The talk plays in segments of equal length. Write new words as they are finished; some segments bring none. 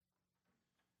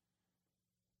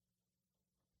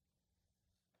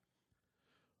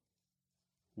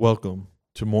Welcome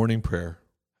to morning prayer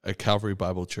at Calvary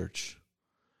Bible Church.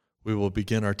 We will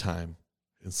begin our time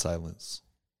in silence.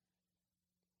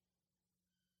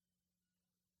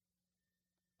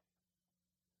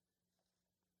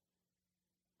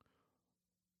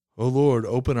 O Lord,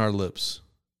 open our lips,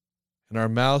 and our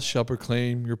mouths shall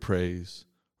proclaim your praise.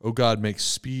 O God, make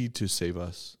speed to save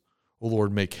us. O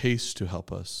Lord, make haste to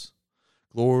help us.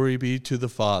 Glory be to the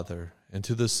Father, and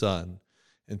to the Son,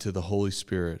 and to the Holy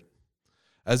Spirit,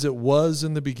 as it was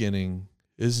in the beginning,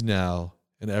 is now,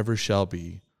 and ever shall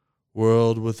be,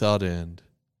 world without end.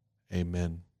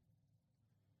 Amen.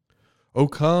 O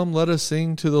come, let us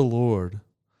sing to the Lord.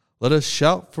 Let us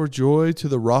shout for joy to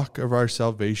the rock of our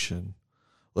salvation.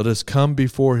 Let us come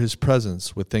before his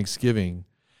presence with thanksgiving,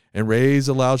 and raise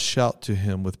a loud shout to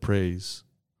him with praise.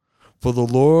 For the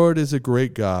Lord is a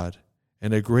great God,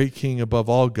 and a great King above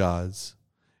all gods.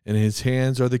 In his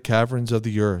hands are the caverns of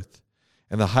the earth,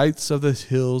 and the heights of the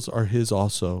hills are his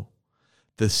also.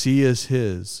 The sea is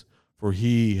his, for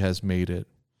he has made it,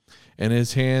 and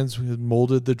his hands have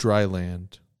molded the dry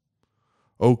land.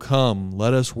 O come,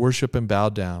 let us worship and bow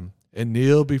down, and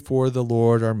kneel before the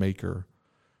Lord our Maker.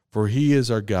 For he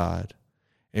is our God,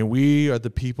 and we are the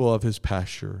people of his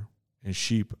pasture, and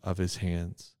sheep of his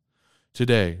hands.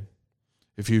 Today,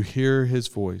 if you hear his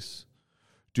voice,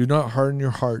 do not harden your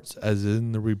hearts as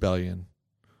in the rebellion.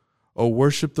 O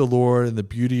worship the Lord in the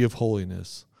beauty of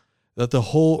holiness. Let the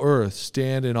whole earth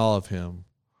stand in awe of him.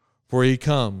 For he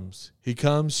comes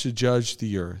to judge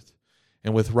the earth,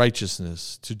 and with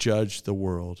righteousness to judge the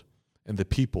world and the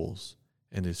peoples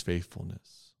in his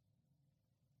faithfulness.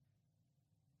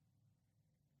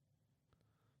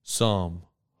 Psalm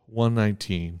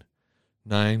 119,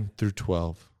 9 through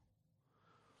 12.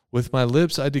 With my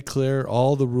lips I declare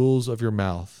all the rules of your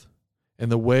mouth, and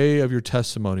the way of your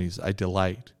testimonies I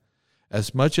delight.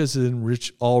 As much as in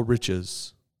all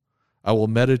riches, I will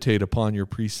meditate upon your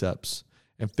precepts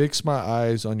and fix my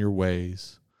eyes on your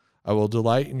ways. I will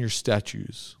delight in your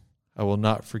statutes. I will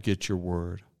not forget your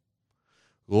word.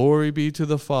 Glory be to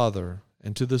the Father,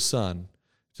 and to the Son,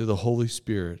 to the Holy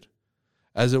Spirit,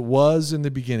 as it was in the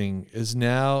beginning, is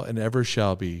now, and ever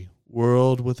shall be,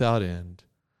 world without end.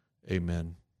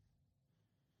 Amen.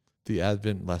 The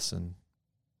Advent Lesson.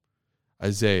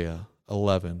 Isaiah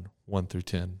 11, 1 through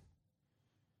 10.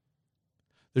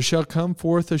 There shall come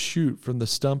forth a shoot from the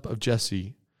stump of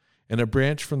Jesse, and a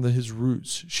branch from his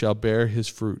roots shall bear his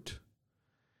fruit.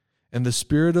 And the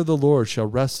Spirit of the Lord shall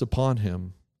rest upon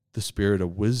him, the Spirit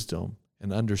of wisdom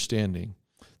and understanding,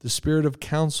 the Spirit of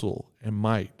counsel and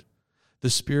might, the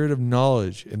Spirit of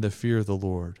knowledge and the fear of the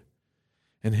Lord.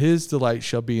 And his delight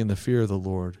shall be in the fear of the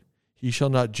Lord. He shall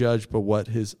not judge but what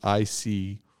his eyes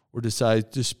see, or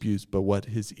decide disputes but what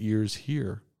his ears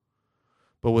hear.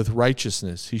 But with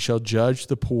righteousness he shall judge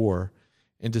the poor,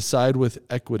 and decide with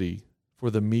equity for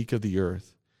the meek of the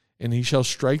earth. And he shall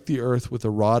strike the earth with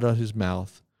a rod on his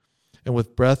mouth, and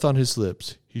with breath on his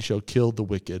lips he shall kill the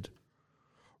wicked.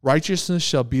 Righteousness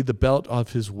shall be the belt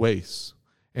of his waist,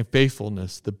 and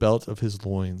faithfulness the belt of his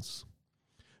loins.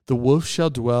 The wolf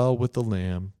shall dwell with the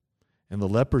lamb, and the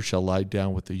leopard shall lie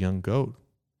down with the young goat.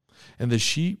 And the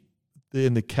sheep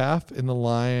and the calf and the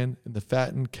lion and the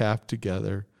fattened calf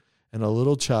together, and a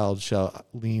little child shall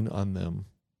lean on them.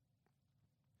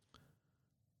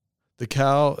 The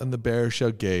cow and the bear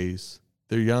shall gaze,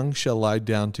 their young shall lie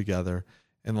down together,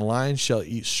 and the lion shall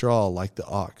eat straw like the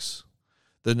ox.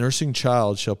 The nursing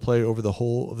child shall play over the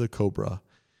hole of the cobra,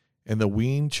 and the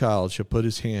weaned child shall put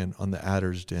his hand on the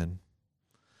adder's den.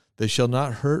 They shall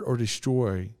not hurt or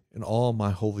destroy in all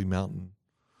my holy mountain,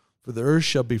 for the earth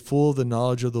shall be full of the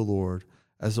knowledge of the Lord,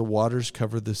 as the waters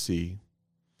cover the sea.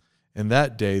 In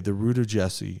that day the root of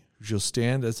Jesse, who shall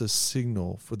stand as a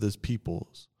signal for the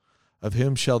peoples, of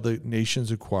him shall the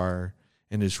nations inquire,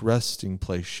 and his resting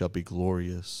place shall be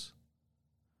glorious.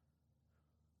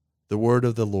 The word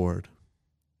of the Lord.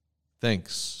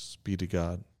 Thanks be to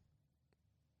God.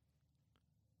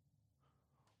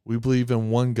 We believe in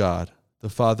one God, the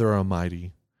Father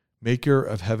Almighty, maker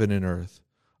of heaven and earth,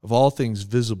 of all things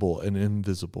visible and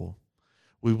invisible.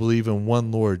 We believe in one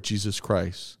Lord Jesus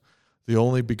Christ, the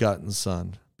only begotten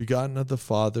Son, begotten of the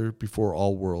Father before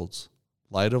all worlds,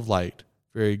 light of light,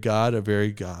 very God of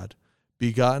very God,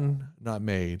 begotten, not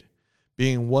made,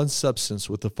 being one substance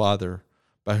with the Father,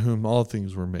 by whom all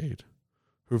things were made,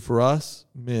 who for us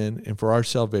men and for our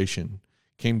salvation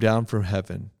came down from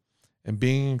heaven, and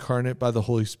being incarnate by the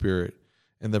Holy Spirit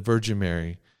and the Virgin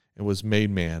Mary, and was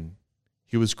made man.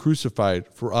 He was crucified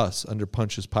for us under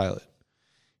Pontius Pilate.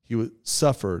 He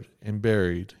suffered and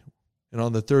buried, and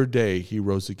on the third day he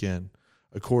rose again,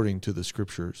 according to the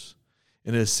Scriptures,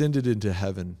 and ascended into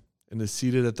heaven, and is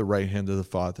seated at the right hand of the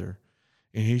Father.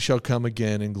 And he shall come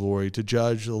again in glory to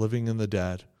judge the living and the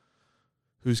dead,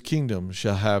 whose kingdom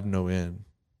shall have no end.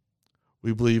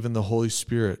 We believe in the Holy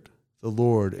Spirit, the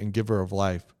Lord and giver of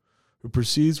life, who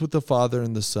proceeds with the Father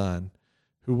and the Son,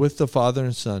 who with the Father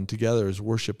and Son together is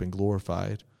worshipped and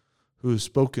glorified, who is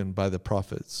spoken by the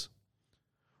prophets.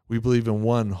 We believe in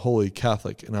one holy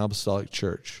Catholic and Apostolic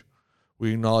Church.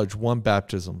 We acknowledge one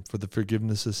baptism for the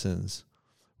forgiveness of sins.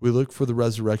 We look for the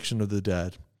resurrection of the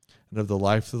dead and of the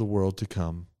life of the world to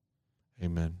come.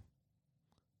 Amen.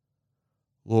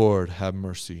 Lord, have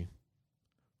mercy.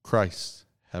 Christ,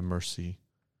 have mercy.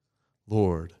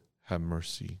 Lord, have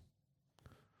mercy.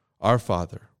 Our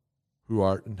Father, who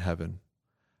art in heaven,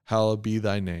 hallowed be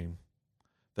thy name.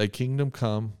 Thy kingdom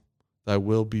come, thy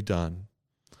will be done,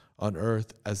 on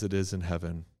earth as it is in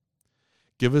heaven.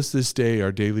 Give us this day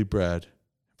our daily bread.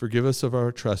 Forgive us of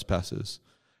our trespasses,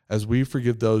 as we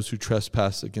forgive those who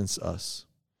trespass against us.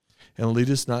 And lead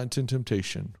us not into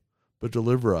temptation, but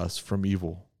deliver us from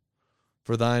evil.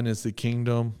 For thine is the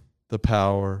kingdom, the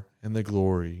power, and the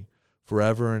glory,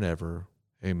 forever and ever.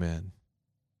 Amen.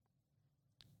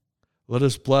 Let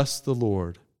us bless the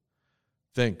Lord.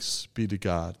 Thanks be to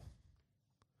God.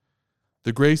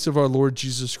 The grace of our Lord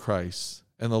Jesus Christ,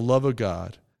 and the love of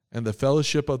God, and the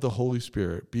fellowship of the Holy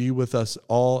Spirit be with us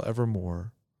all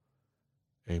evermore.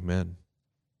 Amen.